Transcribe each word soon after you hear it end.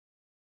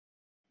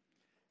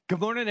Good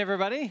morning,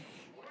 everybody.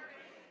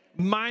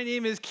 My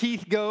name is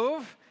Keith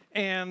Gove,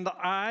 and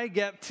I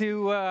get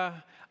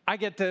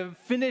to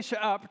finish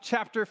up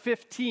chapter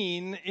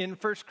 15 in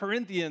 1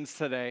 Corinthians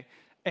today,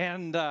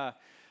 and I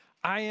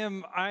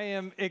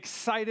am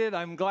excited.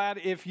 I'm glad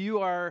if you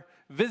are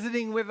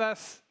visiting with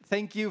us.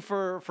 Thank you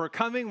for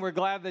coming. We're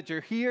glad that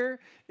you're here.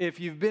 If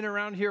you've been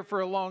around here for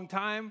a long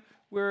time,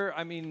 we're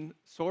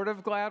sort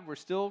of glad. We're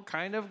still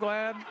kind of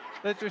glad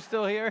that you're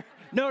still here.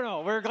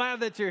 No, we're glad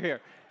that you're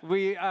here.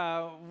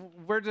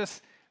 We're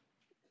just,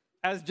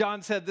 as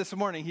John said this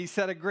morning, he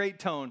set a great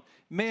tone.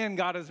 Man,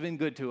 God has been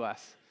good to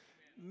us.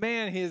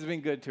 Man, he has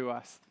been good to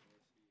us.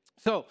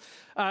 So,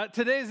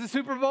 today is the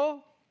Super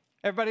Bowl.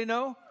 Everybody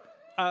know?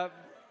 I'm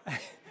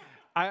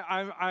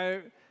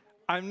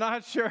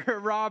not sure,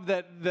 Rob,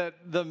 that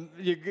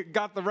you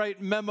got the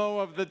right memo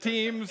of the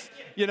teams,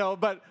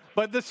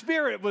 but the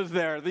spirit was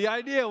there. The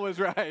idea was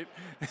right.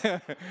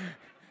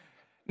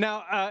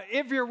 Now,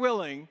 if you're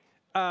willing,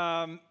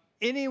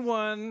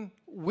 anyone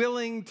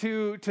willing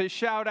to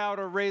shout out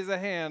or raise a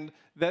hand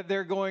that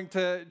they're going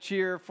to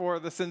cheer for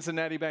the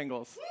Cincinnati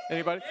Bengals?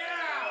 Anybody?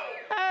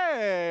 Yeah!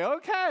 Hey,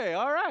 okay,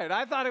 all right.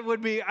 I thought it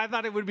would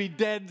be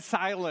dead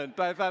silent.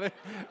 I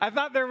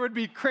thought there would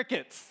be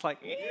crickets. Like,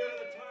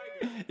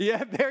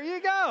 yeah, there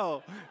you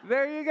go.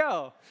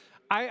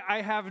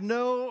 I have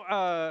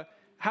no.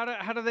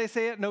 How do they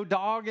say it? No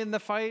dog in the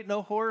fight,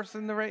 no horse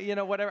in the race.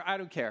 Whatever. I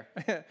don't care.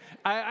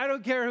 I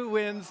don't care who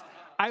wins.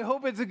 I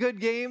hope it's a good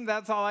game.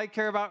 That's all I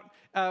care about.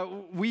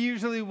 We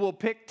usually will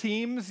pick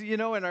teams,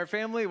 in our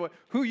family.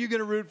 Who you going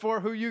to root for?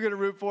 Who you going to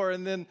root for?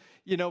 And then,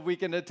 we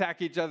can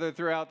attack each other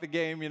throughout the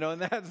game,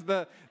 and that's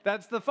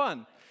the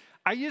fun.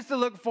 I used to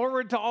look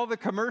forward to all the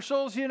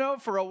commercials,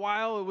 For a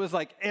while, it was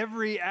like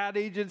every ad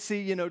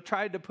agency,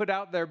 tried to put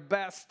out their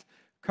best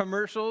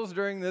commercials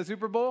during the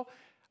Super Bowl.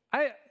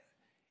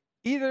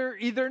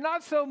 Either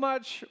not so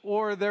much,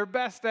 or their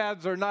best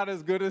ads are not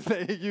as good as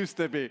they used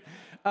to be.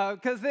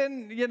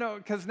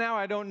 Because now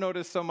I don't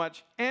notice so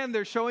much. And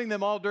they're showing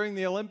them all during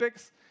the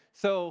Olympics.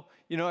 So,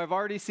 I've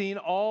already seen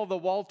all the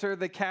Walter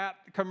the Cat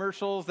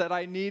commercials that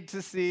I need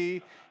to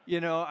see.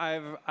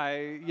 The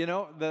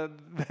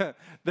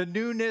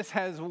newness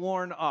has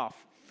worn off.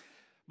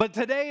 But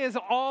today is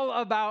all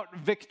about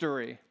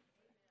victory.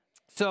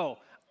 So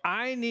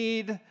I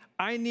need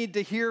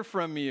to hear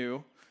from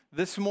you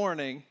this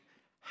morning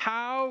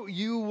how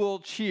you will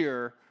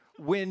cheer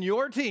when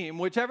your team,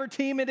 whichever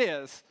team it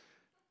is,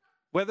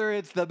 whether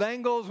it's the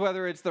Bengals,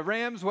 whether it's the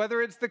Rams,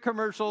 whether it's the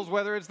commercials,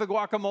 whether it's the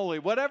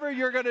guacamole, whatever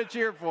you're going to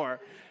cheer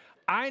for,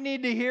 I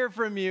need to hear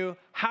from you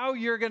how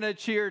you're going to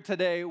cheer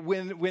today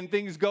when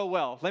things go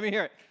well. Let me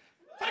hear it.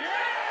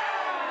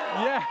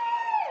 Yeah.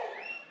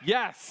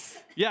 Yes,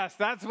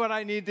 that's what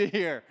I need to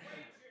hear.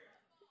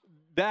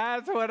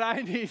 That's what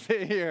I need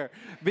to hear.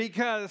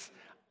 Because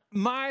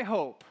my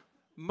hope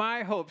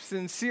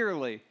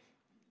sincerely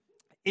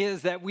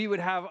is that we would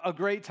have a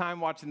great time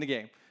watching the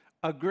game.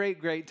 A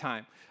great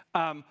time.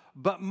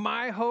 But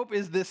my hope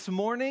is this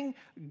morning,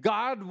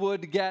 God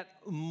would get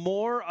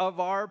more of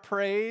our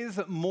praise,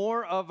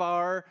 more of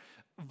our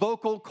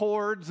vocal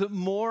cords,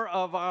 more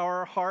of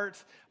our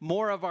hearts,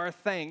 more of our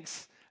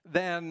thanks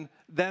than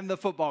the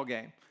football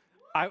game.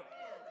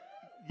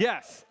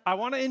 Yes, I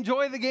want to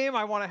enjoy the game.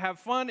 I want to have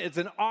fun. It's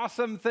an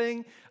awesome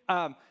thing.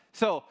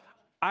 So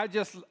I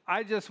just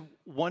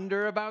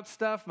wonder about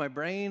stuff. My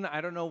brain,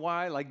 I don't know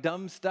why, like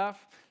dumb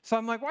stuff. So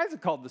I'm like, why is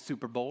it called the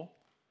Super Bowl?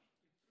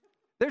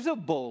 There's no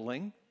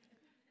bowling.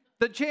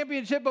 The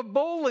championship of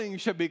bowling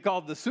should be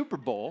called the Super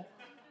Bowl.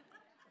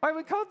 Why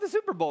we call it the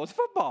Super Bowl? It's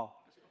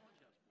football.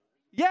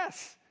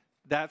 Yes,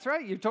 that's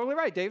right. You're totally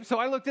right, Dave. So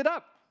I looked it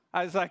up.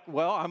 I was like,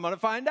 well, I'm going to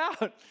find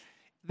out.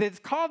 It's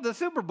called the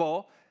Super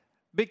Bowl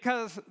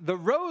because the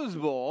Rose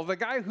Bowl, the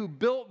guy who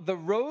built the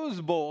Rose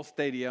Bowl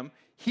stadium,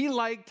 he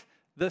liked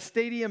the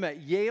stadium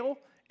at Yale.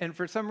 And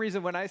for some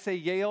reason, when I say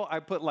Yale, I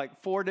put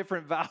like 4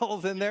 different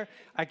vowels in there.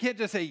 I can't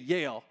just say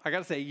Yale. I got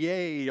to say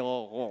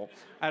Yale.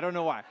 I don't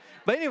know why.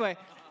 But anyway,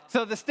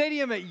 so the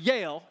stadium at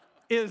Yale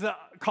is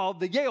called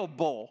the Yale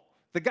Bowl.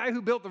 The guy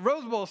who built the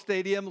Rose Bowl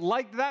stadium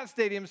liked that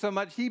stadium so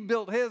much, he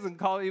built his and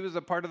he was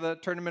a part of the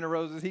Tournament of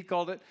Roses. He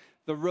called it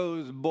the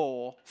Rose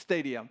Bowl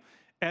Stadium.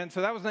 And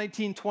so that was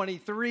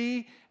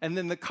 1923. And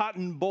then the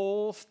Cotton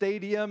Bowl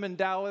Stadium in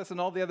Dallas and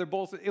all the other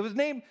bowls. It was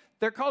named,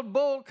 they're called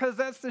bowl because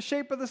that's the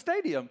shape of the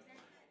stadium.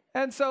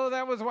 And so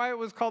that was why it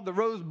was called the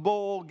Rose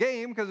Bowl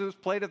game, because it was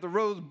played at the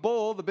Rose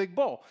Bowl, the big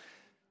bowl.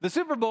 The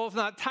Super Bowl is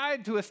not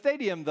tied to a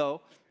stadium,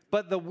 though,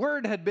 but the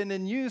word had been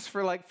in use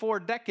for like 4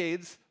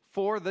 decades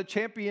for the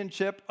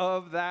championship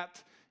of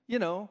that,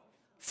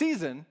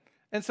 season.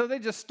 And so they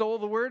just stole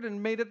the word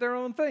and made it their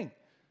own thing.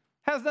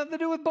 Has nothing to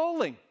do with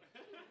bowling.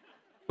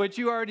 But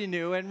you already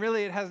knew, and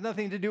really it has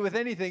nothing to do with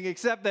anything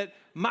except that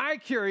my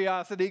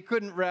curiosity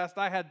couldn't rest.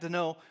 I had to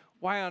know,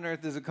 why on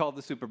earth is it called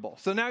the Super Bowl?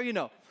 So now you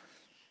know.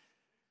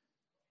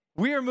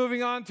 We are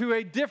moving on to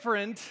a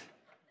different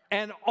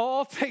and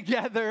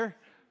altogether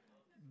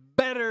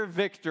better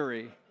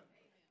victory.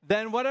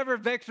 then whatever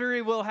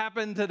victory will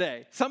happen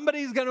today.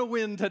 Somebody's going to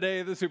win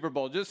today the Super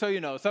Bowl, just so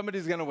you know.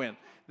 Somebody's going to win.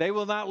 They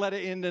will not let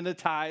it end in a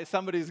tie.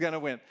 Somebody's going to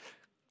win.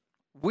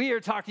 We are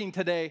talking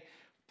today,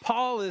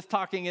 Paul is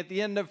talking at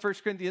the end of 1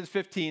 Corinthians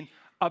 15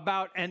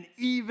 about an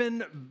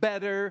even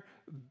better,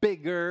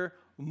 bigger,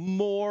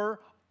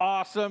 more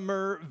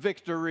awesomer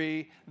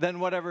victory than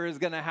whatever is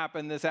going to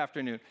happen this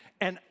afternoon.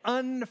 An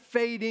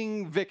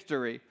unfading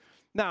victory.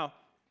 Now,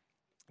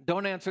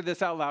 don't answer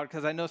this out loud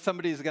because I know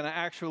somebody's going to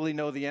actually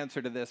know the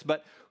answer to this.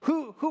 But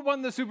who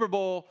won the Super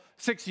Bowl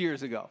 6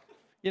 years ago?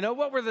 You know,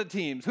 what were the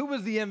teams? Who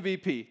was the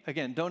MVP?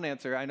 Again, don't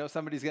answer. I know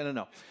somebody's going to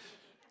know.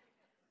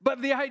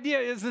 But the idea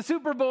is the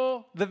Super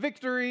Bowl, the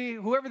victory,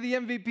 whoever the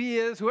MVP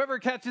is, whoever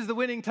catches the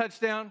winning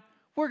touchdown,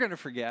 we're going to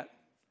forget.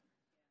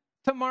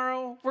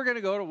 Tomorrow, we're going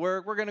to go to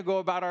work. We're going to go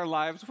about our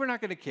lives. We're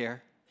not going to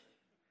care.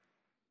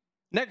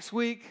 Next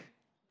week,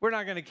 we're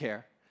not going to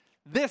care.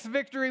 This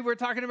victory we're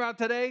talking about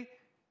today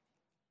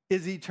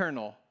is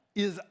eternal,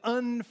 is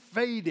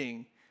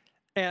unfading.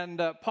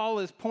 And Paul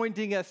is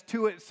pointing us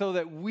to it so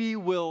that we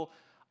will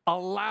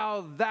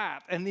allow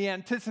that and the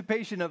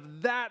anticipation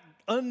of that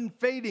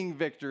unfading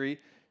victory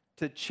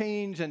to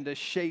change and to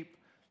shape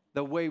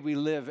the way we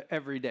live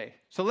every day.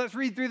 So let's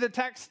read through the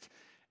text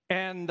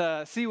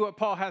and see what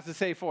Paul has to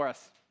say for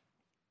us.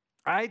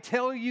 I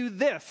tell you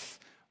this,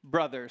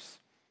 brothers,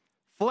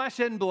 flesh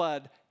and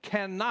blood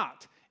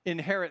cannot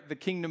inherit the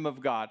kingdom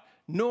of God,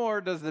 nor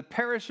does the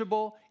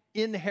perishable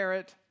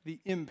inherit the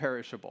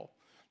imperishable.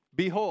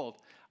 Behold,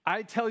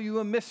 I tell you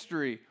a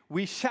mystery.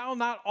 We shall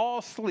not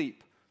all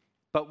sleep,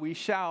 but we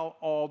shall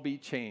all be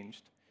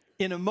changed.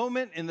 In a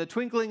moment, in the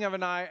twinkling of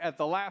an eye, at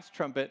the last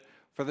trumpet,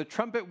 for the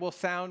trumpet will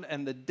sound,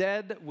 and the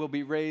dead will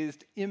be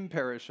raised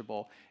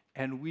imperishable,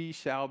 and we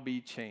shall be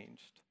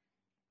changed.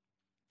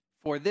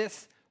 For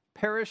this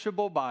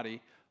perishable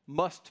body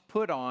must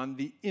put on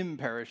the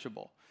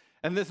imperishable,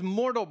 and this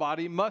mortal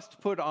body must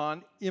put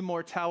on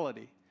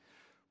immortality.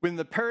 When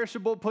the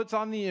perishable puts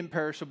on the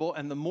imperishable,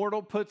 and the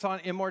mortal puts on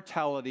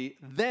immortality,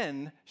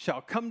 then shall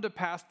come to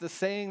pass the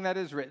saying that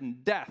is written,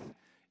 death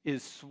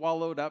is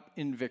swallowed up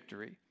in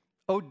victory.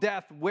 O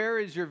death, where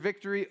is your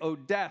victory? O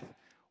death,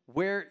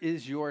 where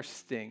is your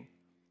sting?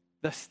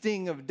 The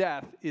sting of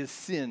death is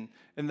sin,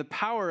 and the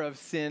power of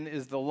sin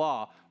is the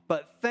law.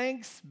 But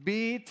thanks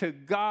be to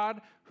God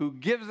who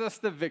gives us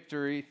the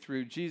victory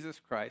through Jesus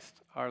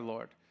Christ our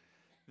Lord.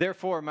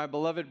 Therefore, my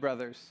beloved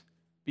brothers,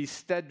 be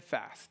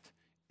steadfast,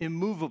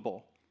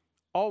 immovable,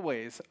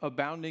 always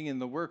abounding in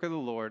the work of the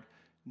Lord,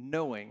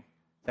 knowing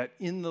that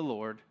in the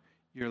Lord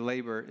your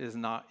labor is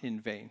not in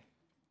vain.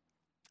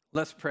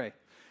 Let's pray.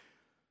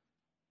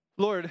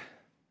 Lord,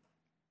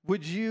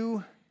 would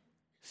you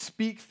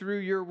speak through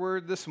your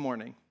word this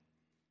morning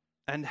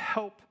and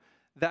help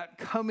that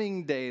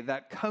coming day,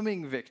 that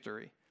coming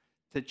victory,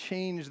 to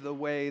change the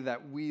way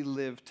that we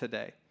live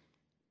today?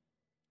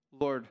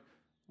 Lord,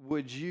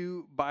 would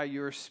you, by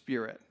your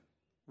Spirit,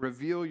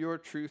 reveal your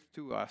truth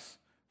to us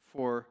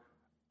for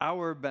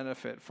our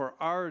benefit, for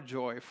our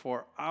joy,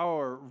 for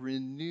our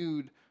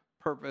renewed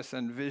purpose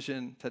and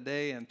vision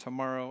today and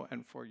tomorrow,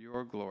 and for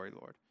your glory,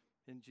 Lord.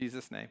 In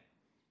Jesus' name,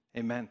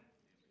 amen.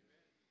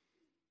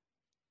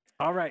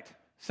 All right,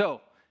 so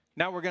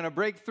now we're going to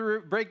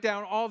break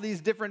down all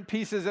these different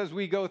pieces as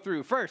we go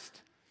through.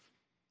 First,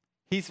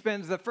 he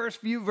spends the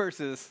first few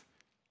verses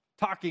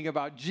talking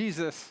about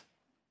Jesus'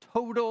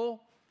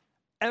 total,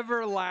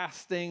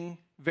 everlasting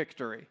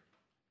victory.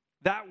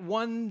 That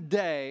one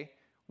day,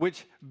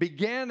 which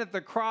began at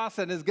the cross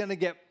and is going to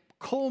get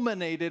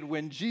culminated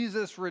when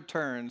Jesus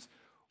returns,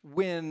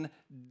 when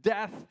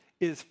death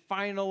is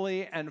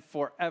finally and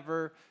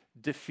forever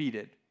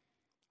defeated.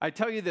 I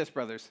tell you this,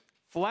 brothers,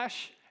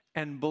 flesh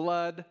and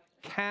blood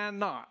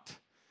cannot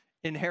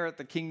inherit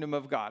the kingdom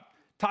of God.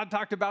 Todd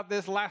talked about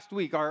this last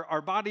week.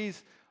 Our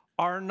bodies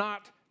are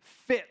not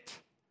fit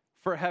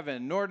for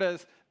heaven, nor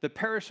does the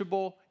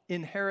perishable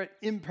inherit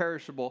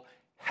imperishable.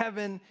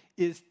 Heaven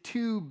is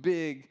too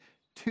big,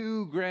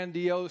 too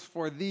grandiose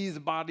for these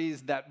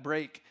bodies that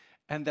break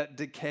and that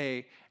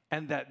decay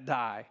and that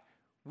die.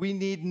 We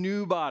need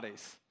new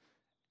bodies.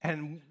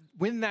 And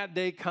when that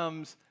day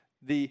comes,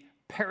 the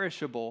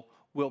perishable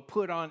will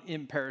put on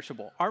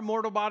imperishable. Our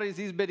mortal bodies,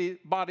 these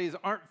bodies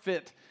aren't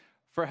fit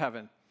for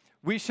heaven.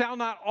 We shall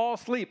not all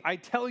sleep. I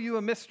tell you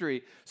a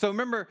mystery. So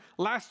remember,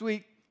 last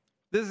week,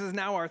 this is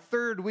now our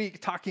third week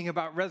talking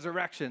about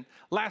resurrection.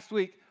 Last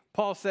week,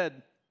 Paul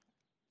said,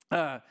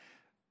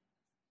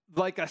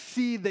 like a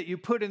seed that you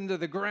put into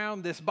the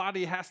ground, this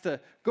body has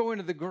to go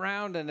into the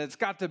ground and it's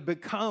got to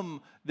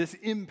become this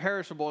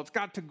imperishable. It's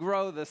got to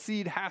grow. The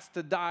seed has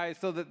to die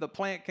so that the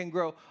plant can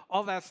grow,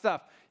 all that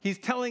stuff. He's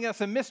telling us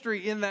a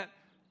mystery in that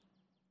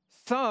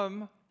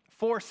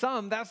for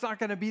some, that's not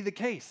going to be the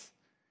case.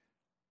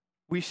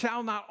 We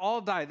shall not all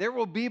die. There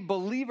will be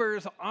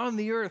believers on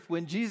the earth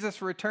when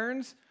Jesus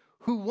returns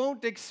who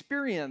won't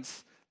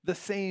experience the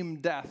same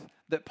death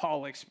that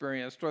Paul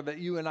experienced or that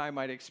you and I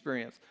might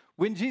experience.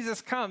 When Jesus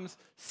comes,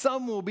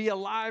 some will be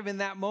alive in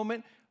that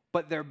moment,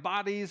 but their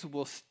bodies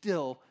will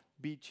still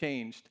be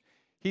changed.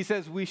 He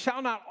says, we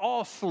shall not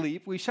all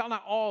sleep, we shall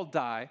not all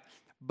die,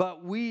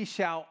 but we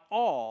shall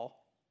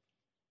all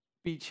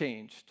be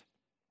changed.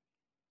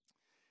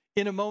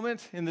 In a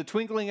moment, in the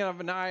twinkling of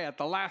an eye, at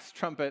the last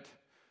trumpet,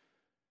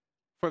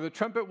 for the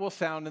trumpet will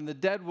sound, and the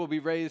dead will be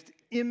raised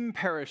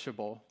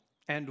imperishable,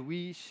 and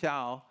we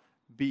shall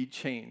be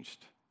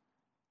changed.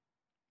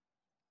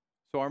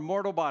 So our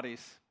mortal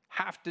bodies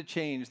have to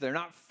change. They're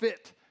not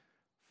fit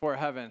for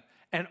heaven.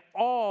 And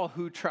all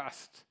who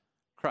trust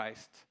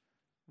Christ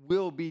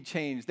will be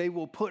changed. They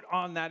will put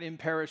on that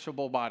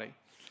imperishable body.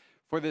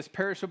 For this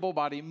perishable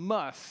body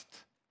must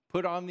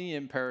put on the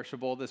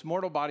imperishable. This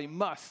mortal body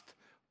must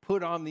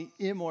put on the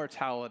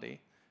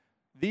immortality.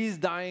 These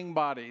dying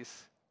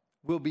bodies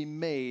will be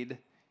made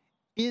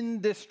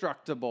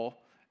indestructible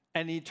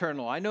and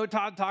eternal. I know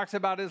Todd talks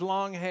about his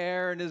long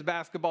hair and his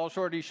basketball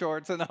shorty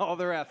shorts and all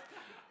the rest.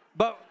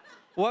 But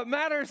what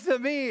matters to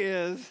me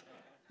is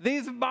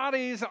these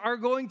bodies are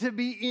going to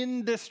be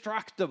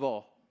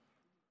indestructible.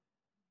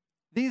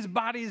 These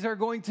bodies are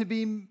going to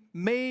be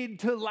made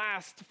to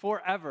last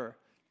forever,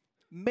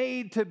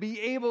 made to be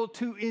able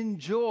to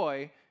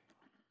enjoy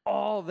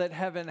all that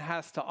heaven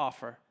has to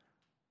offer.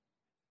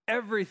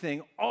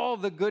 Everything, all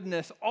the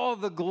goodness, all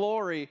the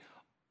glory,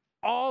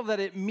 all that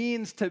it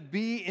means to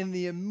be in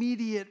the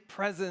immediate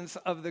presence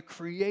of the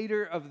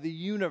Creator of the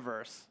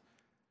universe.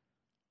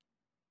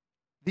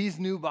 These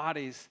new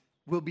bodies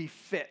will be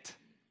fit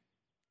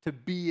to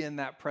be in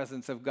that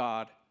presence of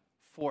God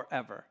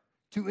forever,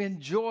 to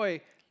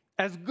enjoy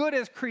as good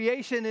as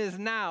creation is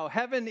now.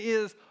 Heaven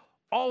is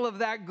all of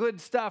that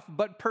good stuff,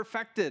 but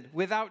perfected,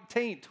 without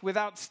taint,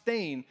 without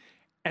stain.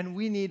 And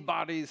we need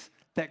bodies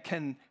that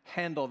can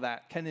handle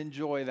that, can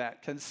enjoy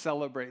that, can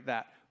celebrate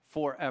that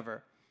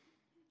forever.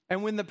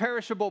 And when the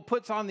perishable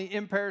puts on the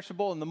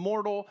imperishable and the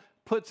mortal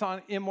puts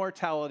on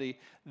immortality,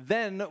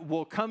 then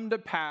will come to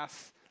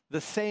pass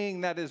the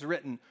saying that is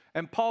written.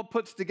 And Paul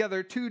puts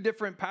together two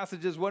different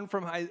passages, one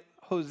from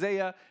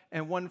Hosea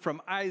and one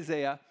from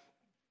Isaiah.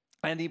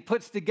 And he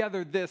puts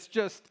together this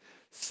just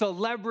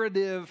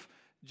celebrative,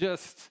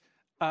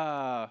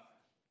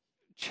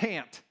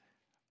 chant,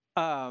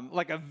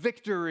 like a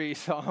victory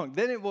song.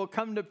 Then it will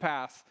come to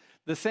pass,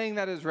 the saying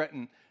that is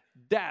written,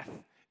 death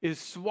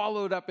is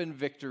swallowed up in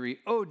victory.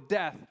 O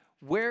death,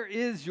 where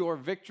is your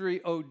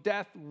victory? O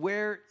death,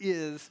 where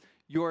is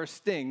your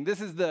sting? This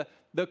is the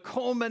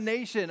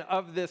culmination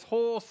of this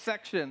whole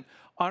section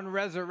on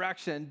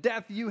resurrection.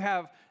 Death, you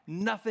have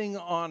nothing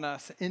on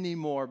us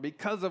anymore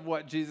because of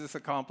what Jesus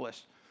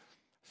accomplished.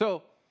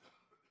 So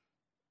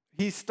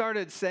he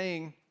started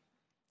saying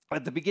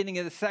at the beginning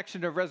of the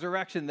section of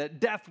resurrection that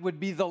death would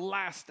be the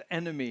last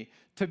enemy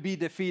to be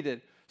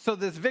defeated. So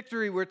this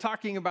victory we're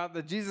talking about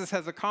that Jesus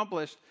has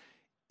accomplished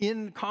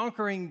in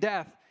conquering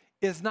death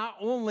is not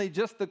only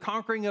just the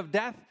conquering of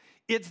death,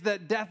 it's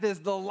that death is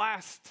the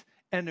last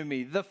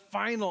enemy, the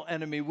final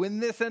enemy. When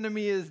this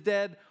enemy is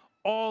dead,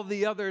 all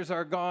the others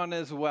are gone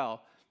as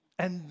well.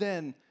 And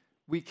then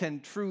we can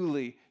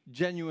truly,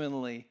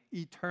 genuinely,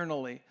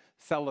 eternally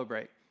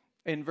celebrate.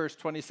 In verse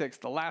 26,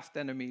 the last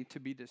enemy to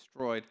be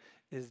destroyed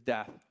is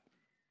death.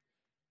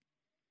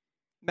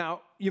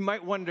 Now, you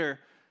might wonder,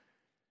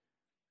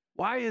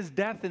 why is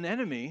death an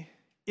enemy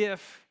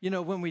if,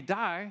 when we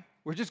die,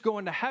 we're just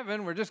going to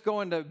heaven, we're just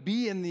going to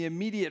be in the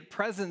immediate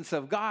presence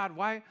of God?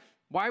 Why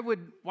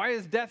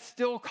is death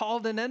still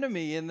called an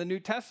enemy in the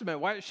New Testament?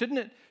 Why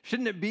shouldn't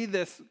it be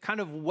this kind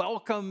of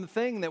welcome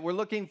thing that we're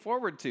looking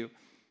forward to?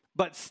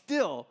 But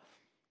still,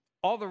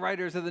 all the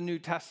writers of the New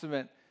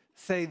Testament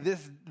say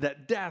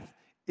that death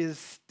is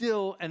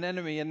still an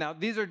enemy. And now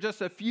these are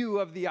just a few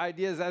of the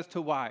ideas as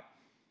to why.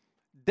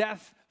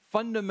 Death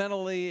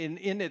fundamentally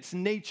in its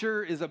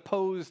nature is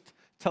opposed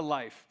to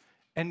life.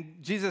 And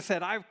Jesus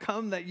said, I've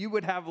come that you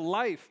would have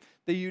life,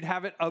 that you'd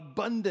have it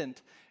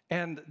abundant.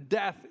 And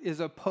death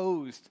is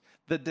opposed.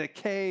 The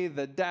decay,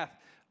 the death,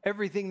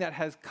 everything that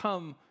has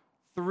come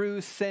through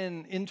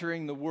sin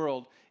entering the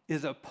world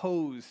is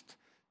opposed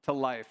to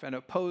life and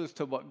opposed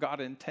to what God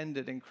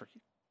intended in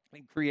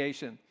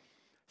creation.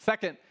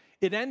 Second,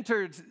 it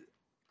entered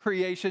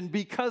creation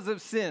because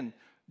of sin.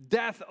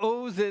 Death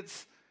owes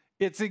its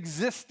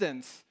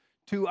existence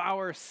to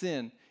our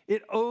sin.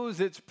 It owes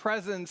its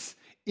presence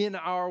in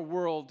our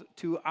world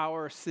to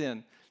our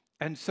sin.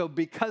 And so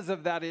because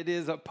of that, it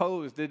is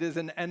opposed. It is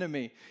an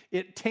enemy.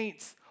 It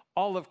taints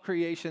all of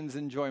creation's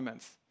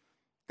enjoyments.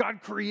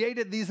 God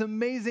created these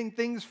amazing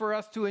things for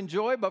us to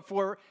enjoy, but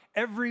for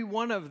every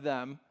one of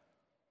them,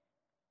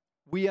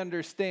 we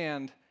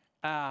understand,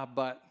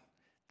 but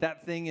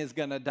that thing is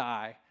going to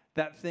die.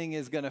 That thing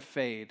is going to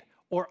fade.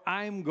 Or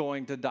I'm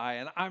going to die,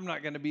 and I'm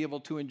not going to be able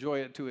to enjoy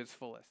it to its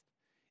fullest.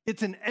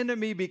 It's an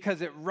enemy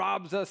because it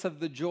robs us of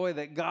the joy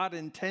that God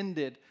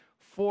intended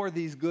for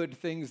these good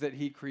things that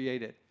he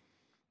created.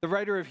 The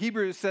writer of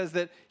Hebrews says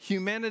that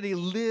humanity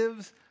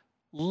lives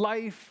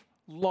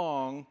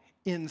lifelong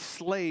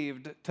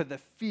enslaved to the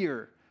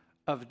fear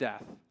of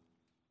death.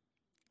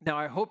 Now,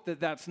 I hope that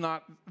that's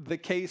not the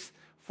case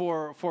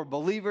for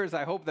believers.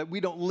 I hope that we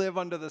don't live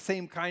under the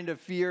same kind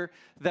of fear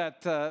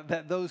that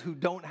those who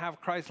don't have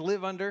Christ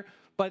live under.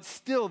 but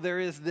still there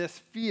is this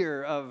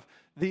fear of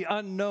the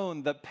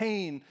unknown, the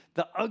pain,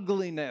 the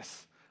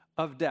ugliness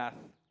of death.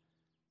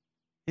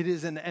 It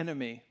is an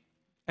enemy.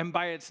 And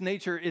by its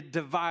nature, it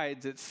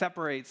divides, it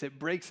separates, it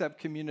breaks up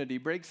community,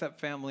 breaks up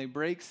family,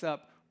 breaks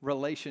up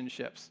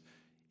relationships.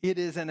 It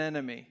is an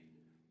enemy.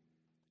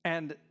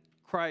 And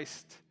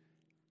Christ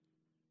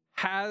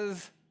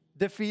has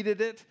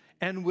defeated it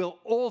and will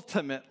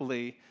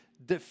ultimately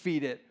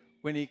defeat it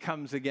when he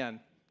comes again.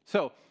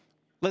 So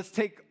let's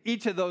take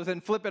each of those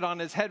and flip it on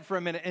its head for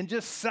a minute and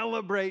just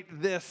celebrate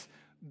this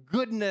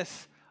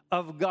goodness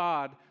of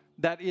God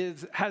that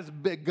has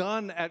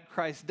begun at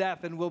Christ's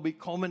death and will be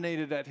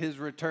culminated at his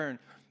return.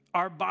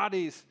 Our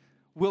bodies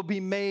will be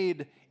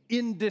made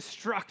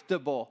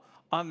indestructible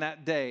on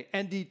that day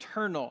and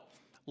eternal.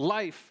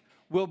 Life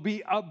will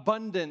be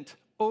abundant,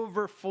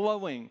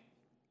 overflowing,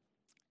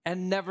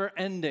 and never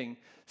ending.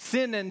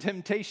 Sin and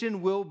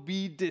temptation will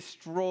be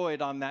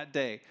destroyed on that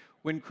day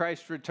when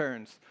Christ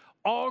returns.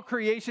 All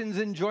creation's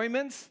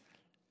enjoyments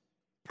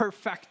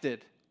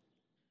perfected.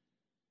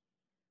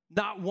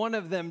 Not one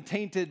of them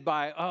tainted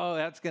by, oh,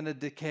 that's going to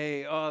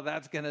decay. Oh,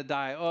 that's going to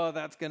die. Oh,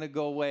 that's going to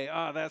go away.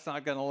 Oh, that's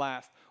not going to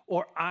last.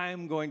 Or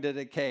I'm going to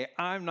decay.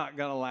 I'm not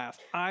going to last.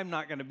 I'm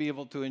not going to be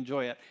able to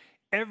enjoy it.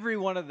 Every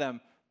one of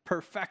them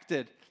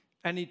perfected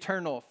and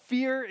eternal.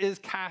 Fear is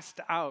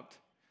cast out.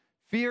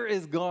 Fear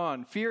is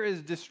gone. Fear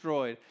is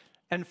destroyed.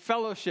 And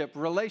fellowship,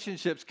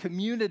 relationships,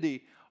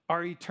 community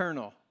are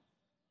eternal.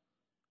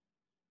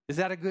 Is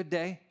that a good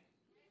day?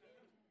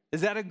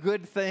 Is that a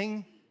good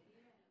thing?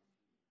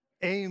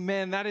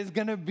 Amen. That is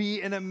going to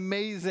be an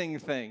amazing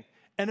thing,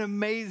 an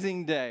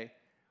amazing day,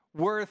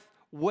 worth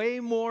way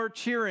more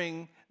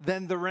cheering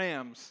than the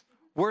Rams,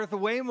 worth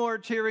way more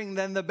cheering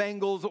than the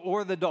Bengals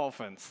or the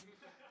Dolphins,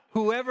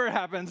 whoever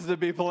happens to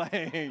be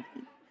playing.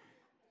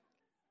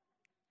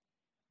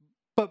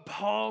 But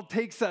Paul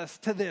takes us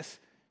to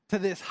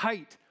this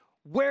height.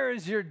 Where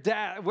is your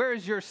where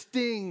is your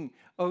sting,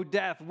 O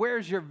death?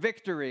 Where's your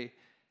victory?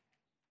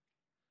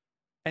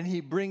 And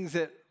he brings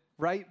it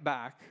right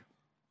back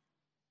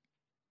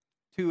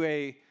to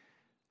a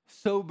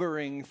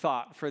sobering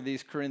thought for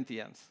these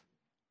Corinthians.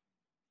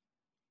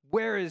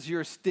 Where is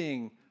your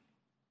sting?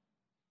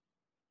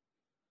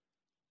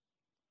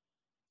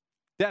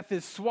 Death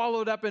is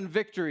swallowed up in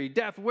victory.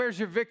 Death, where's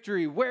your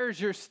victory? Where's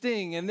your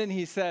sting? And then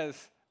he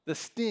says, the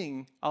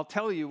sting, I'll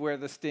tell you where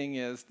the sting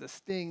is. The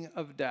sting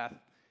of death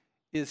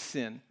is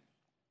sin.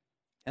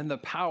 And the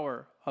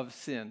power of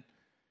sin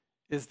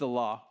is the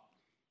law.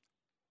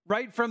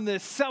 Right from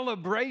this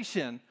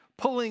celebration,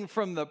 pulling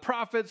from the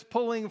prophets,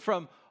 pulling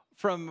from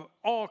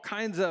all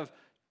kinds of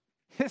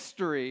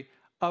history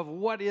of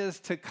what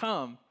is to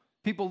come,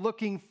 people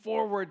looking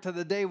forward to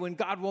the day when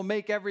God will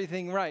make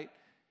everything right.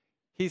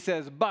 He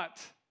says,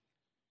 but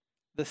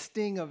the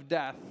sting of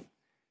death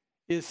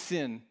is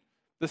sin.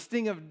 The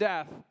sting of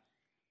death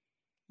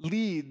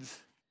leads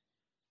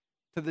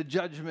to the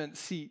judgment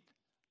seat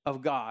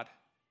of God.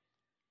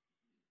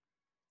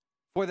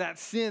 For that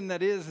sin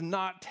that is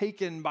not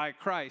taken by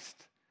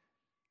Christ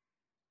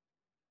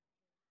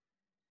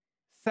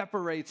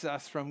separates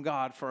us from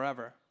God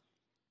forever.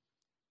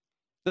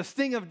 The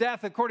sting of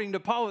death, according to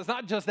Paul, is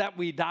not just that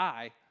we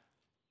die,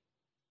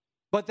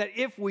 but that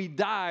if we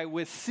die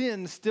with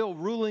sin still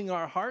ruling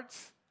our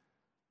hearts,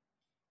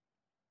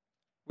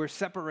 we're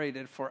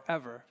separated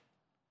forever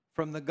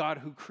from the God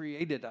who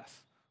created us,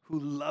 who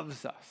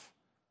loves us.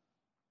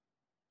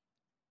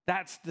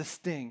 That's the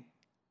sting.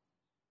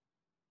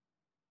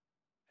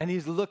 And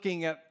he's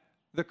looking at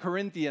the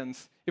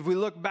Corinthians. If we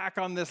look back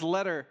on this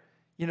letter,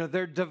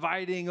 they're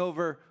dividing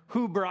over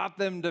who brought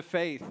them to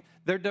faith.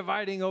 They're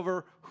dividing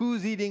over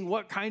who's eating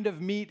what kind of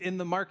meat in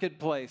the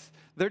marketplace.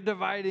 They're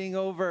dividing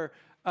over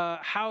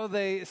how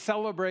they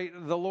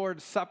celebrate the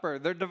Lord's Supper.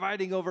 They're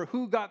dividing over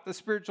who got the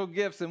spiritual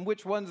gifts and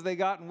which ones they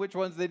got and which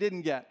ones they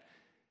didn't get.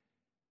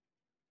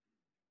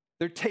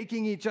 They're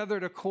taking each other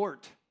to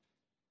court.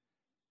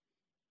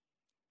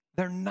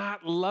 They're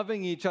not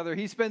loving each other.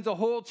 He spends a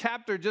whole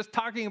chapter just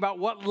talking about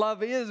what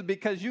love is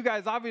because you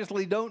guys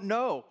obviously don't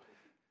know.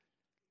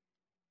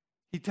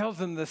 He tells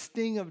them the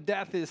sting of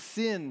death is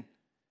sin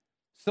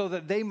so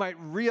that they might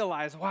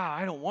realize, wow,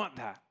 I don't want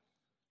that.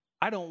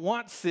 I don't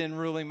want sin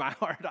ruling my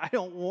heart. I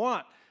don't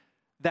want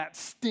that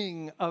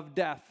sting of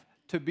death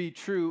to be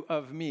true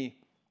of me.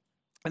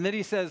 And then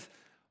he says,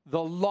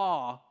 the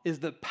law is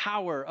the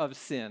power of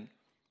sin.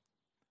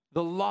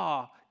 The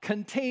law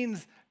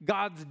contains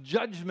God's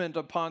judgment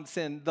upon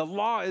sin. The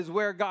law is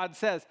where God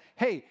says,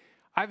 hey,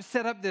 I've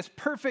set up this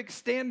perfect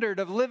standard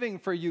of living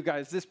for you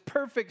guys, this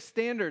perfect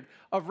standard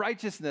of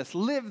righteousness.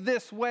 Live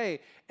this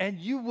way and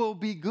you will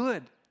be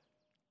good.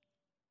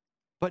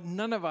 But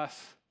none of us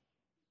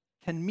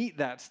can meet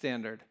that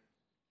standard.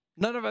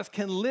 None of us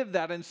can live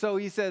that. And so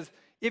he says,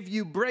 if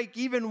you break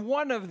even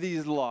one of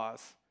these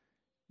laws,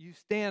 you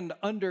stand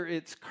under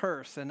its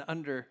curse and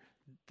under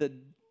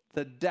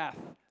the death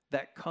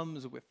that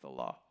comes with the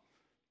law.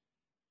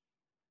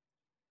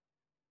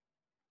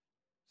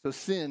 So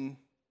sin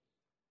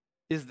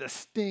is the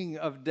sting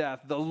of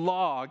death. The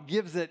law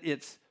gives it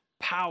its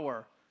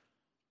power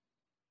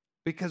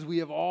because we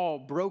have all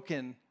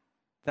broken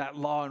that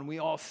law and we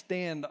all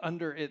stand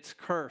under its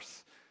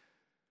curse.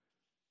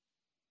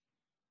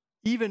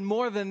 Even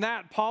more than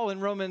that, Paul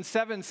in Romans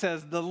 7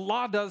 says the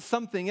law does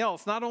something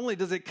else. Not only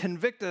does it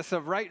convict us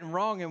of right and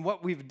wrong and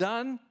what we've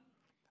done,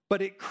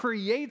 but it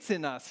creates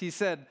in us. He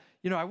said,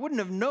 I wouldn't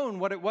have known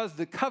what it was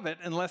to covet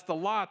unless the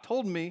law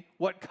told me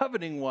what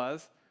coveting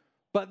was.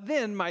 But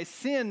then my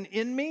sin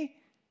in me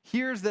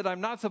hears that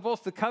I'm not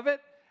supposed to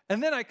covet,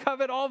 and then I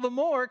covet all the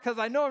more because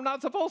I know I'm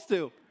not supposed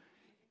to.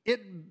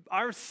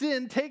 Our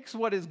sin takes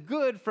what is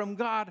good from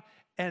God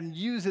and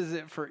uses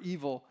it for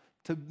evil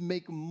to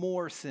make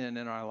more sin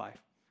in our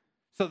life.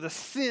 So the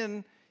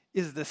sin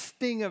is the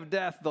sting of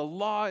death. The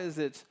law is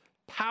its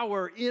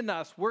power in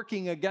us,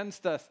 working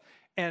against us.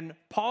 And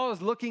Paul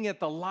is looking at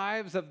the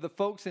lives of the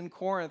folks in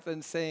Corinth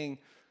and saying,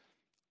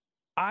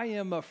 I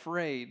am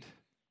afraid,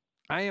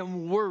 I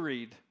am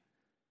worried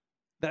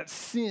that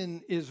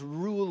sin is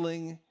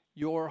ruling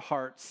your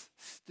hearts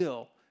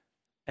still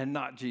and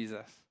not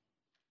Jesus.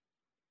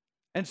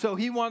 And so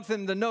he wants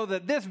them to know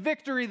that this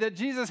victory that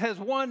Jesus has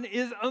won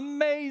is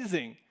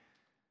amazing.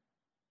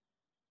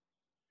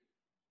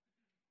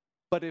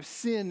 But if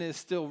sin is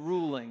still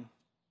ruling,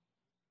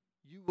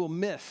 you will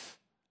miss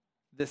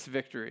this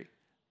victory.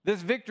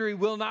 This victory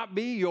will not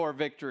be your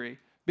victory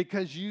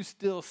because you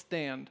still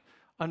stand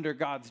under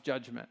God's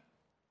judgment.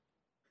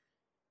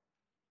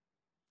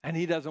 And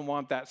he doesn't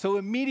want that. So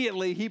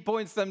immediately he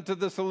points them to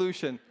the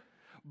solution.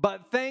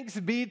 But thanks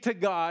be to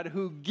God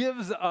who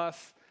gives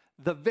us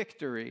the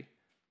victory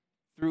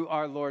through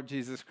our Lord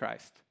Jesus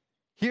Christ.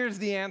 Here's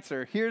the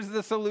answer. Here's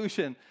the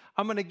solution.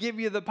 I'm going to give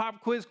you the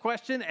pop quiz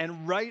question,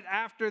 and right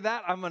after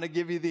that, I'm going to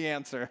give you the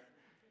answer.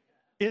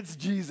 It's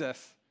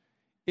Jesus.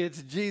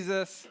 It's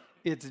Jesus.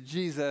 It's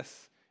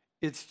Jesus.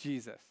 It's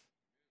Jesus.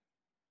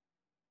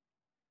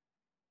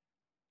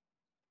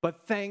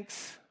 But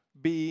thanks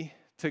be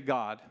to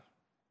God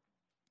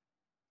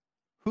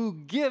who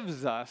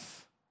gives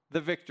us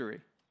the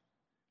victory.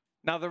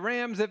 Now, the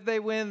Rams, if they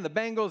win, the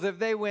Bengals, if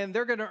they win,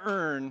 they're going to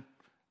earn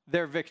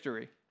their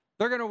victory.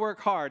 They're going to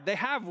work hard. They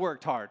have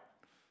worked hard.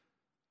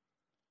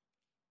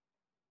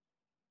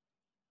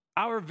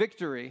 Our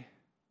victory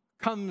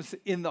comes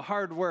in the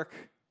hard work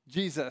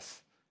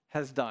Jesus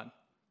has done,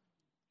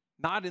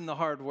 not in the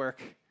hard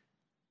work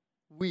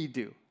we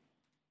do.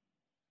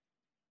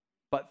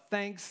 But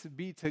thanks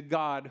be to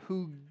God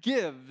who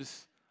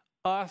gives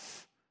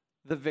us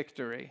the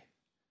victory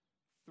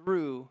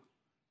through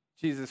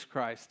Jesus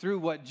Christ, through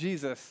what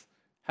Jesus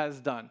has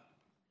done.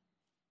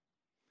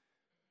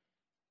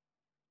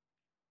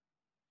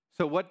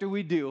 So what do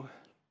we do?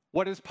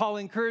 What is Paul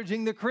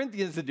encouraging the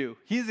Corinthians to do?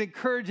 He's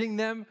encouraging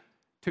them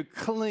to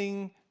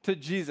cling to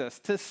Jesus,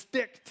 to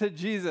stick to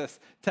Jesus,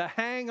 to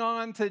hang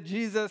on to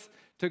Jesus,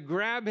 to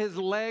grab his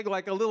leg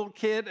like a little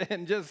kid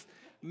and just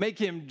make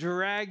him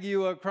drag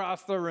you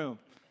across the room.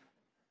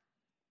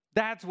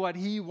 That's what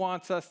he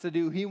wants us to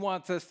do. He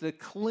wants us to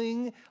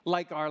cling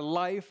like our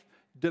life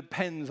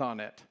depends on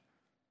it.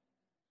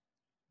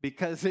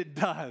 Because it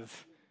does.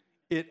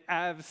 It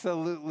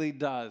absolutely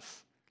does.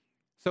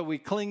 So we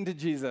cling to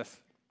Jesus.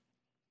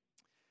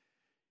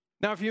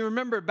 Now, if you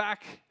remember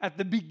back at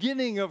the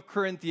beginning of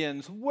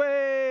Corinthians,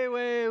 way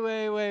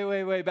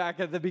back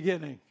at the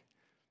beginning,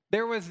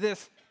 there was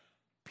this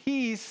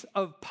piece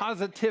of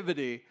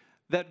positivity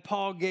that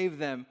Paul gave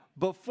them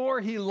before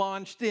he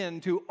launched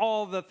into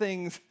all the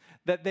things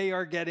that they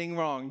are getting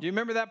wrong. Do you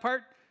remember that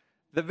part?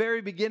 The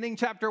very beginning,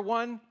 chapter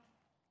 1?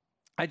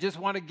 I just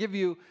want to give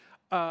you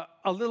a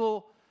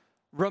little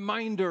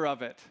reminder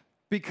of it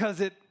because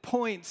it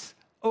points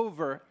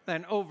over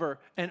and over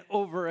and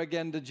over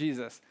again to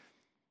Jesus.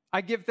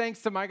 I give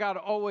thanks to my God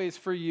always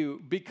for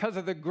you because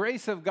of the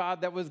grace of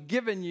God that was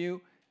given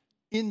you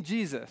in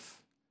Jesus.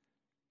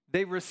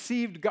 They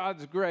received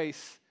God's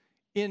grace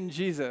in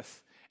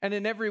Jesus. And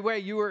in every way,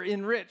 you were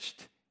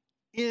enriched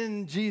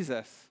in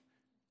Jesus.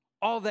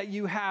 All that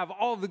you have,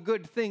 all the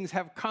good things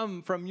have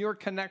come from your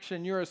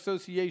connection, your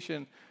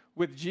association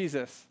with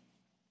Jesus.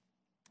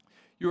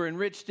 You were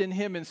enriched in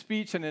him in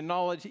speech and in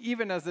knowledge,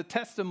 even as the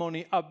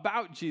testimony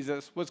about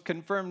Jesus was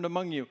confirmed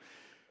among you.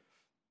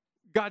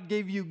 God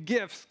gave you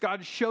gifts.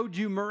 God showed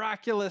you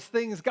miraculous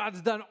things.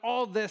 God's done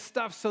all this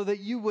stuff so that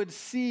you would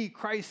see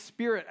Christ's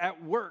Spirit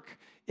at work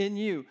in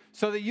you,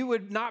 so that you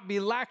would not be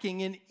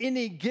lacking in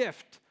any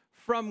gift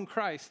from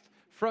Christ,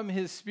 from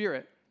his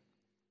Spirit,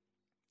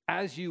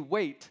 as you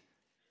wait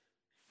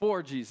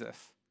for Jesus.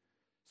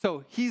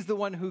 So he's the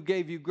one who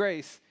gave you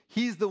grace.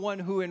 He's the one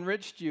who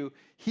enriched you.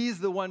 He's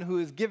the one who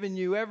has given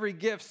you every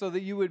gift so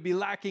that you would be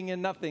lacking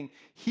in nothing.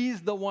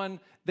 He's the one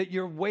that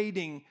you're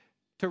waiting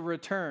to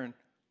return,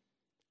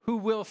 who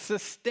will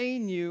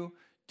sustain you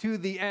to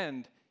the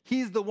end.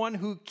 He's the one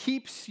who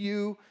keeps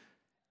you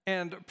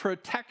and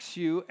protects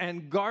you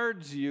and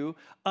guards you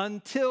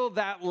until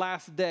that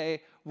last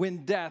day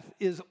when death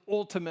is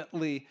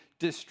ultimately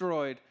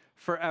destroyed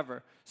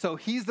forever. So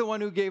he's the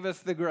one who gave us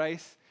the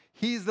grace.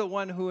 He's the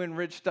one who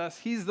enriched us.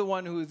 He's the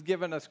one who has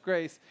given us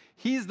grace.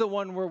 He's the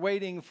one we're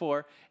waiting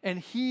for. And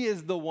he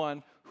is the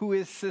one who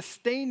is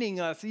sustaining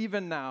us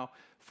even now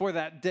for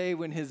that day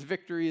when his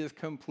victory is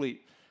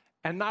complete.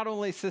 And not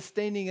only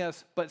sustaining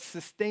us, but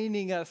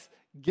sustaining us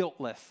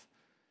guiltless.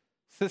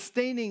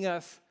 Sustaining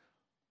us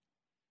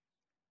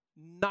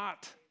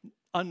not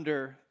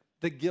under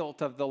the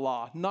guilt of the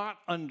law, not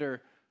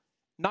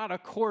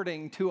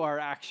according to our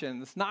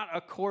actions, not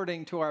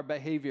according to our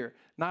behavior,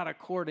 not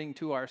according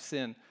to our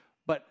sin,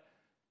 but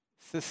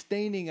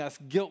sustaining us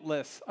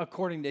guiltless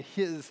according to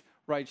his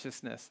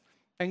righteousness.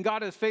 And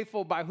God is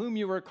faithful, by whom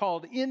you were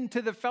called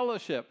into the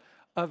fellowship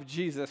of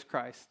Jesus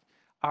Christ,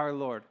 our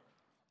Lord.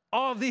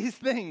 All these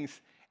things,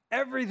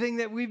 everything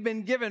that we've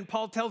been given,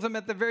 Paul tells them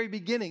at the very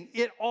beginning,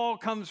 it all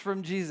comes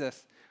from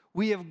Jesus.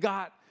 We have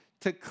got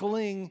to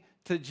cling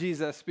to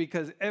Jesus,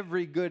 because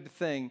every good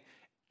thing,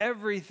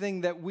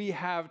 everything that we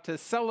have to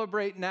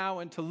celebrate now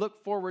and to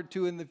look forward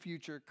to in the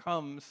future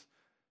comes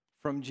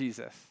from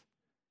Jesus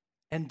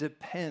and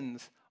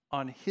depends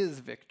on his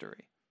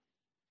victory.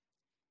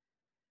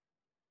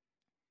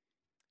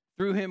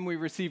 Through him we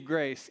receive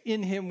grace.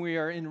 In him we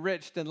are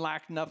enriched and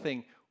lack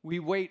nothing. We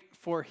wait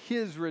for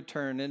his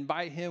return, and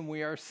by him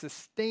we are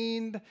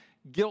sustained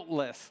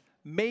guiltless,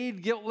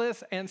 made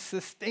guiltless and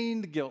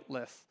sustained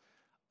guiltless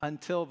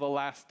until the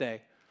last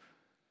day.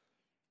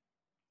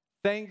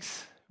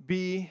 Thanks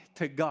be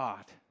to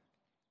God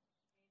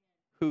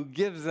who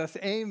gives us,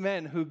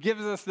 amen, who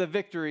gives us the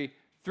victory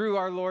through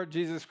our Lord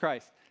Jesus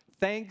Christ.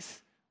 Thanks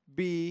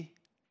be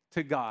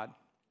to God.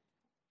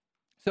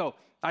 So,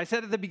 I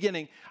said at the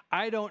beginning,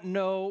 I don't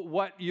know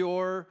what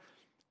your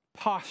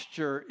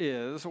posture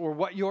is or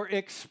what your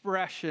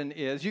expression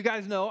is. You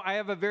guys know I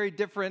have a very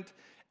different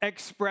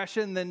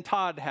expression than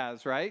Todd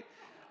has, right?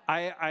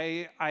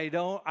 I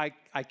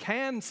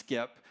can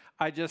skip.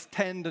 I just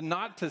tend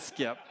not to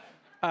skip.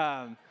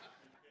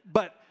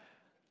 But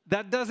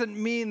that doesn't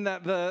mean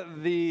that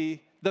the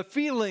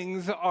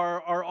feelings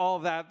are all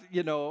that,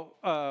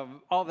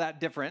 all that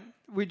different.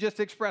 We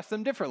just express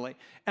them differently.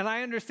 And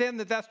I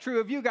understand that that's true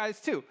of you guys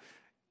too.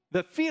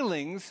 The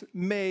feelings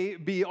may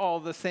be all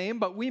the same,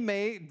 but we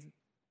may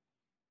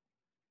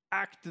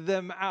act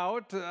them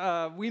out.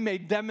 We may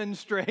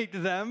demonstrate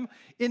them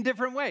in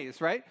different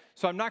ways, right?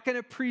 So I'm not going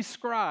to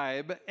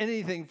prescribe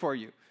anything for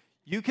you.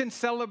 You can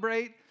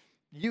celebrate,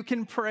 you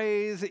can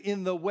praise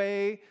in the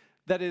way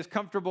that is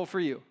comfortable for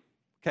you,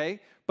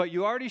 okay? But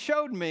you already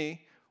showed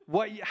me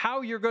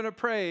how you're going to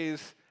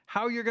praise,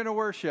 how you're going to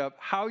worship,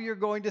 how you're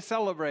going to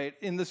celebrate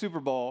in the Super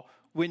Bowl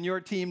when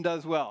your team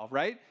does well,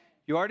 right?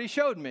 You already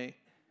showed me.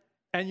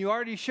 And you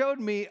already showed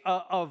me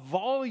a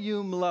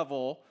volume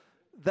level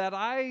that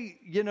I,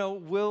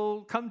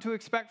 will come to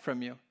expect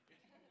from you,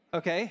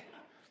 okay?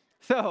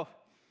 So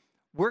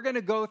we're going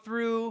to go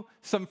through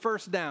some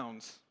first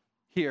downs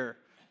here,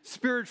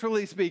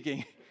 spiritually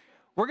speaking.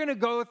 We're going to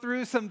go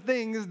through some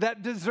things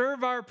that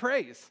deserve our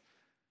praise.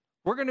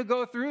 We're going to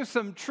go through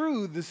some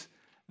truths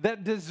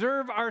that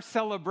deserve our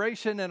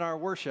celebration and our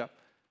worship.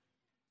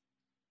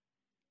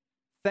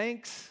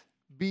 Thanks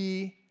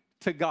be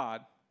to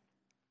God.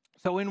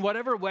 So in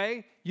whatever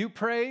way you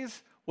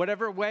praise,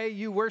 whatever way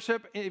you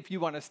worship, if you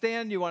want to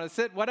stand, you want to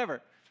sit,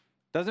 whatever,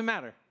 doesn't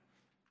matter.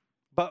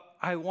 But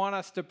I want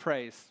us to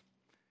praise.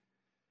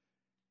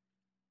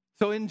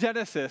 So in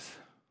Genesis,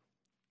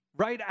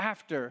 right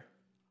after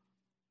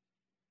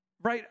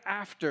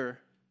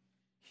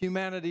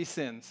humanity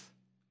sins,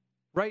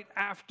 right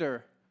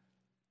after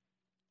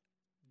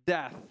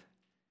death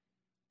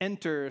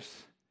enters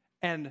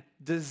and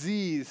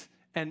disease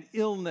and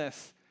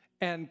illness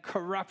and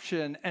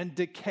corruption and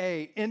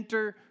decay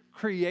enter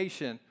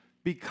creation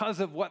because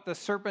of what the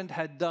serpent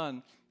had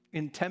done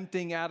in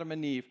tempting Adam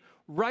and Eve.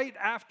 Right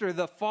after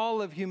the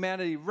fall of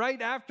humanity,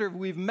 right after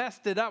we've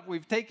messed it up,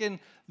 we've taken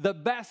the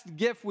best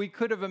gift we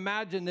could have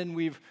imagined and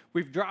we've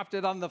dropped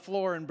it on the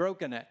floor and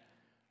broken it.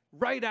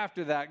 Right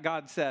after that,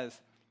 God says,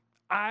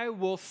 I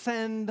will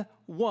send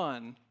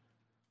one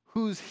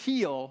whose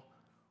heel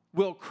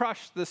will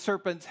crush the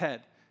serpent's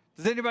head.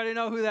 Does anybody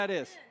know who that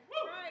is?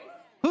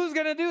 Who's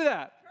going to do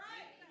that?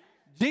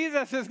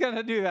 Jesus is going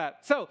to do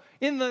that. So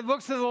in the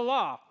books of the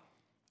law,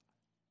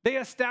 they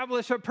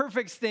establish a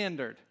perfect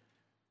standard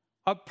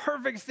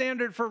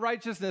for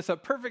righteousness, a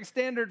perfect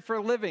standard for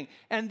living.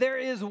 And there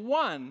is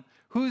one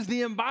who's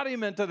the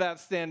embodiment of that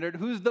standard,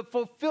 who's the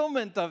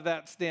fulfillment of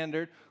that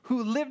standard,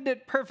 who lived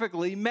it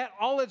perfectly, met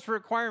all its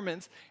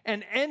requirements,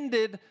 and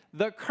ended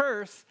the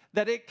curse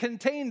that it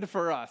contained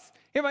for us.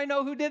 Anybody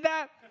know who did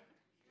that?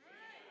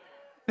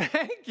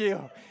 Thank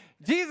you.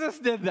 Jesus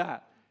did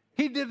that.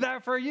 He did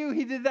that for you.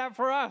 He did that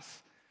for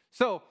us.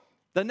 So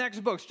the next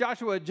books,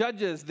 Joshua,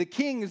 Judges, the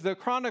Kings, the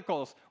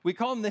Chronicles, we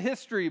call them the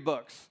history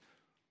books.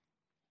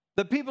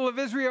 The people of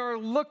Israel are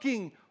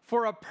looking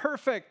for a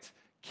perfect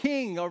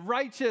king, a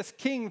righteous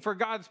king for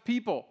God's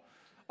people,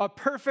 a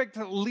perfect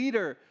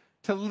leader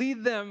to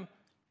lead them,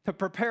 to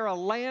prepare a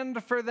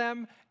land for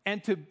them,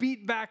 and to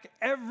beat back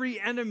every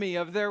enemy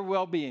of their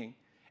well-being.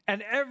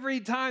 And every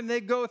time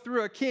they go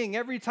through a king,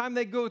 every time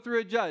they go through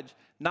a judge,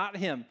 not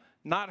him,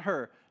 not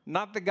her,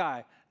 not the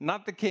guy,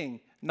 not the king,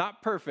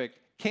 not perfect,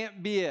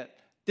 can't be it,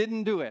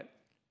 didn't do it.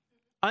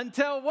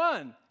 Until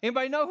one.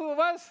 Anybody know who it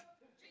was?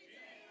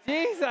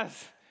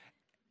 Jesus.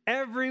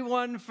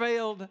 Everyone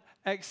failed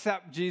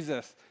except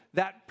Jesus,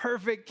 that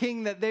perfect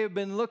king that they've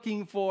been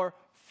looking for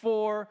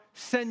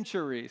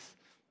centuries.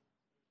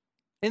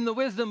 In the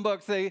wisdom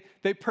books, they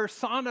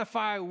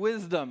personify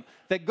wisdom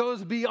that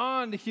goes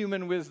beyond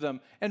human wisdom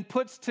and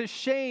puts to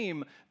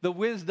shame the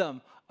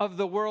wisdom of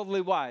the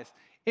worldly wise.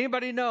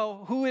 Anybody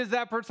know who is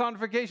that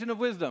personification of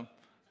wisdom?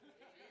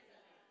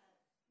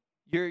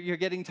 You're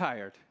getting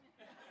tired.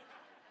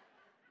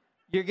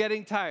 You're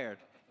getting tired.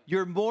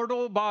 Your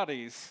mortal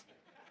bodies,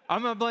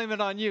 I'm going to blame it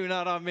on you,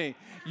 not on me.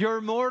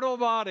 Your mortal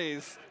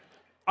bodies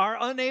are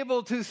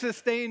unable to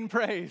sustain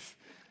praise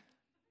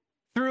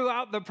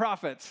throughout the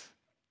prophets.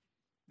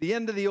 The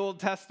end of the Old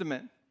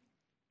Testament,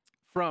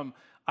 from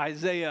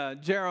Isaiah,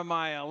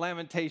 Jeremiah,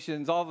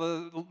 Lamentations, all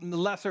the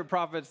lesser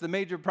prophets, the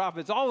major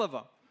prophets, all of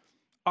them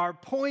are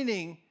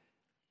pointing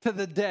to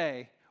the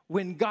day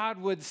when God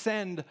would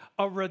send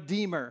a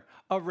redeemer,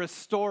 a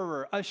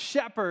restorer, a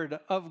shepherd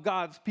of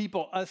God's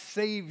people, a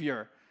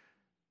savior.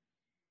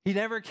 He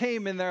never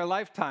came in their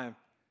lifetime.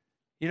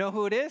 You know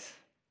who it is?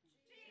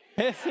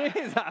 It's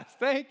Jesus.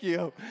 Thank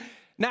you.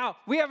 Now,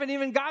 we haven't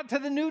even got to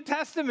the New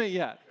Testament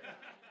yet.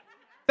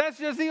 That's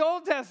just the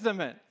Old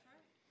Testament.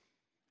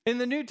 In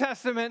the New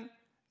Testament,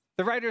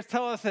 the writers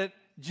tell us that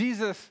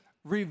Jesus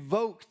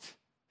revoked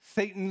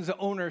Satan's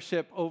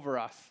ownership over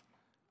us.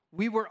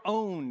 We were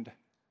owned.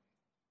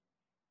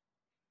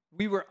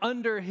 We were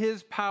under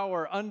his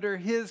power, under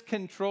his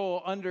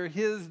control, under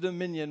his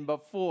dominion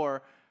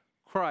before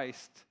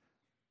Christ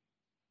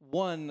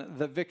won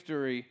the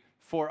victory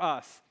for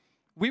us.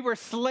 We were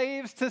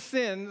slaves to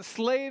sin,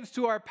 slaves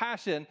to our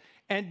passion,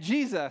 and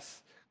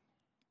Jesus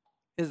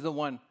is the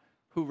one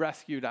who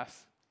rescued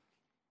us.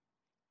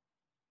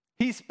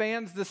 He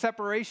spans the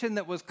separation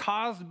that was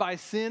caused by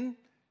sin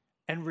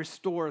and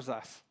restores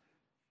us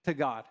to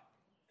God.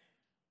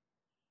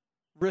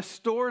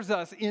 Restores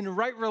us in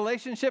right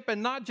relationship,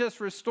 and not just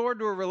restored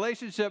to a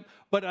relationship,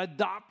 but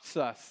adopts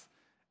us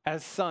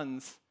as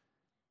sons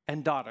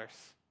and daughters.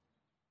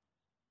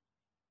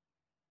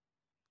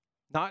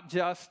 Not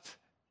just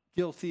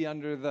guilty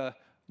under the,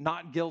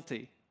 not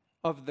guilty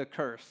of the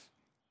curse,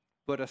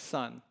 but a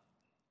son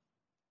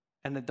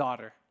and a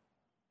daughter.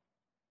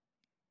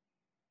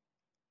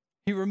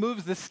 He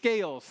removes the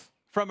scales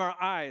from our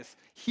eyes,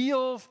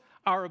 heals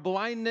our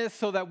blindness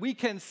so that we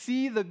can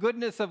see the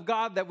goodness of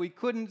God that we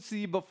couldn't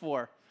see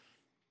before.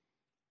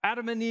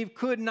 Adam and Eve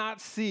could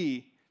not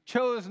see,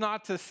 chose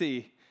not to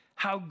see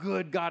how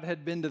good God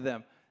had been to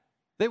them.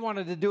 They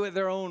wanted to do it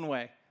their own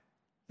way.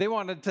 They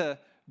wanted to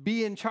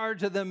be in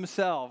charge of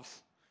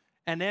themselves.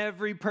 And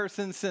every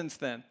person since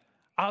then,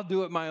 I'll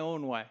do it my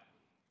own way.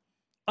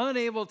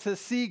 Unable to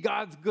see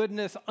God's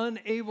goodness,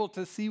 unable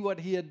to see what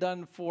he had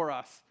done for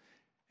us.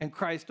 And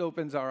Christ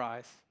opens our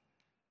eyes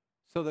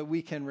so that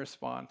we can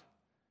respond,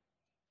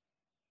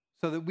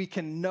 so that we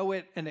can know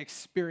it and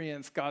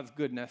experience God's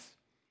goodness.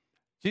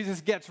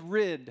 Jesus gets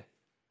rid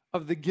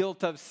of the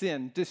guilt of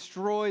sin,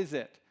 destroys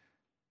it.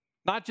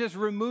 Not just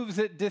removes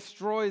it,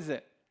 destroys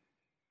it.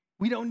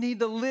 We don't need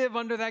to live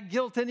under that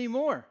guilt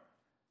anymore.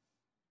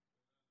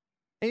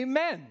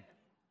 Amen.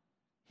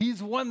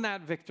 He's won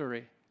that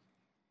victory.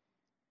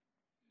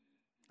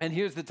 And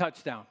here's the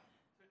touchdown.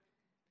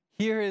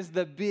 Here is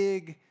the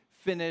big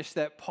finish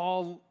that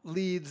Paul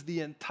leads the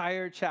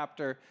entire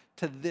chapter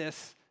to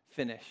this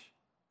finish.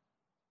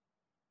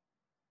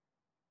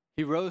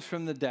 He rose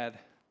from the dead,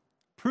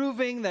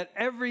 proving that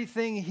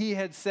everything he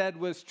had said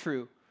was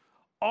true.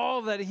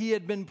 All that he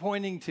had been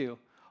pointing to,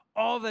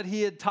 all that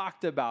he had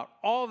talked about,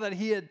 all that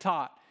he had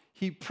taught,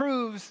 he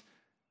proves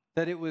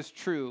that it was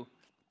true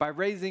by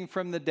raising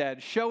from the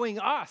dead, showing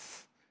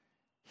us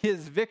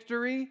his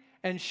victory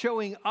and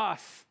showing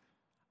us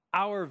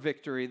our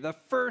victory, the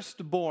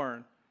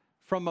firstborn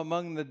from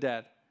among the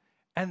dead,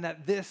 and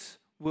that this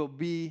will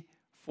be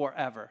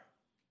forever.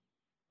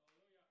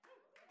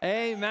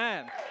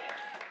 Amen.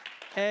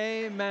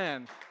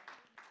 Amen.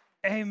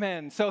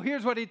 Amen. So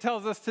here's what he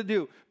tells us to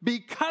do.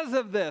 Because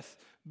of this,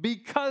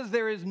 because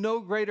there is no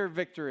greater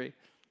victory,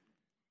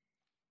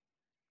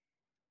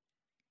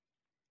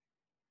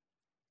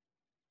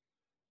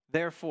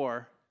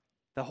 therefore,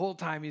 the whole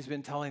time he's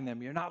been telling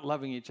them, you're not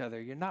loving each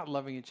other, you're not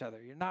loving each other,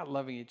 you're not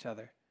loving each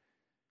other.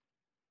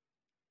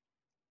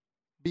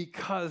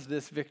 Because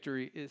this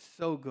victory is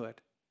so good,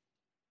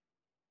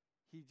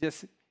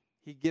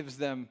 he gives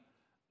them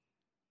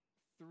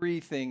three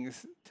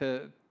things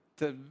to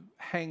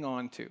hang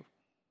on to.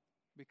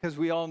 Because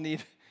we all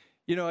need,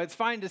 it's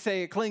fine to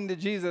say cling to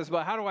Jesus,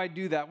 but how do I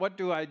do that? What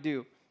do I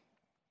do?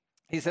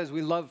 He says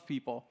we love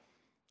people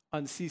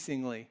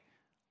unceasingly,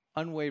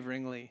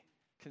 unwaveringly,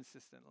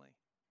 consistently.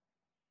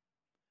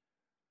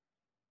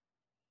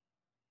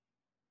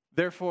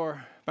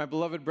 Therefore, my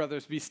beloved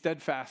brothers, be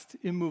steadfast,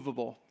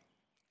 immovable,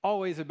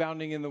 always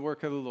abounding in the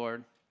work of the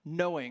Lord,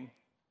 knowing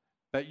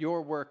that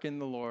your work in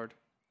the Lord,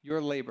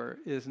 your labor,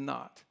 is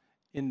not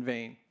in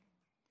vain.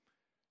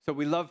 So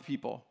we love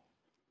people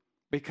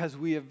because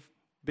we have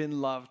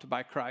been loved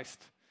by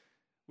Christ.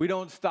 We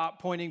don't stop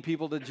pointing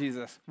people to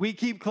Jesus. We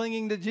keep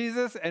clinging to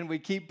Jesus and we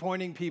keep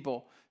pointing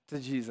people to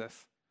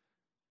Jesus.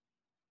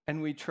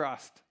 And we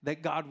trust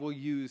that God will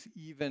use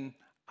even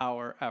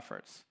our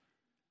efforts.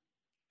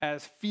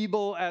 As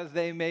feeble as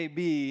they may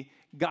be,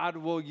 God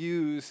will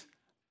use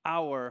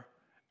our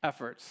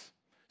efforts.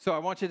 So I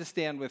want you to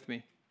stand with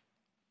me.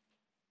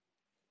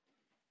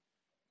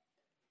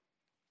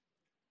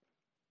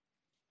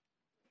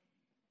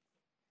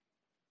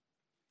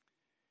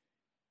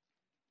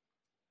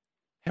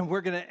 And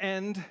we're going to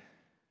end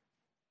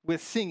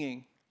with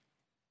singing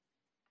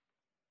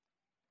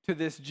to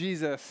this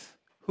Jesus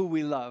who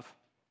we love.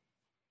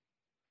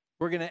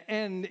 We're going to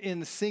end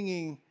in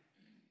singing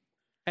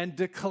and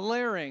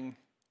declaring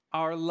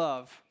our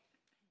love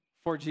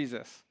for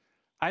Jesus.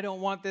 I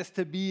don't want this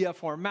to be a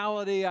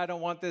formality. I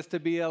don't want this to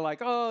be a like,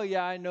 oh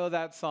yeah, I know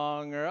that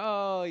song, or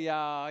oh yeah,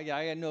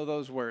 I know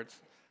those words.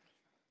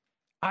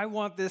 I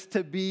want this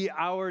to be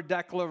our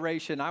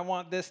declaration. I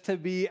want this to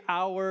be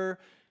our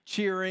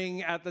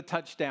cheering at the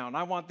touchdown.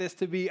 I want this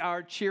to be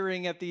our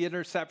cheering at the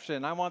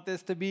interception. I want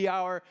this to be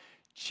our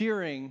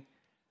cheering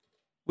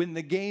when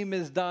the game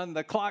is done,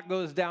 the clock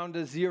goes down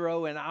to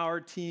 0, and our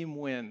team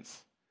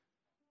wins.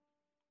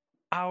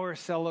 Our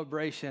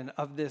celebration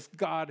of this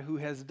God who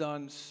has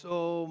done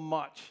so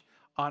much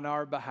on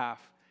our behalf,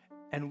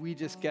 and we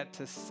just get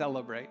to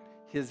celebrate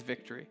his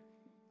victory.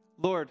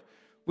 Lord,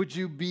 would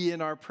you be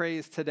in our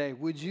praise today?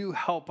 Would you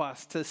help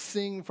us to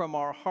sing from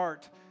our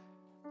heart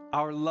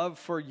our love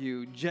for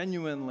you,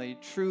 genuinely,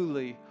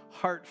 truly,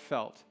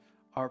 heartfelt,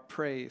 our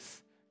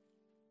praise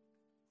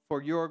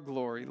for your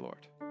glory,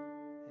 Lord.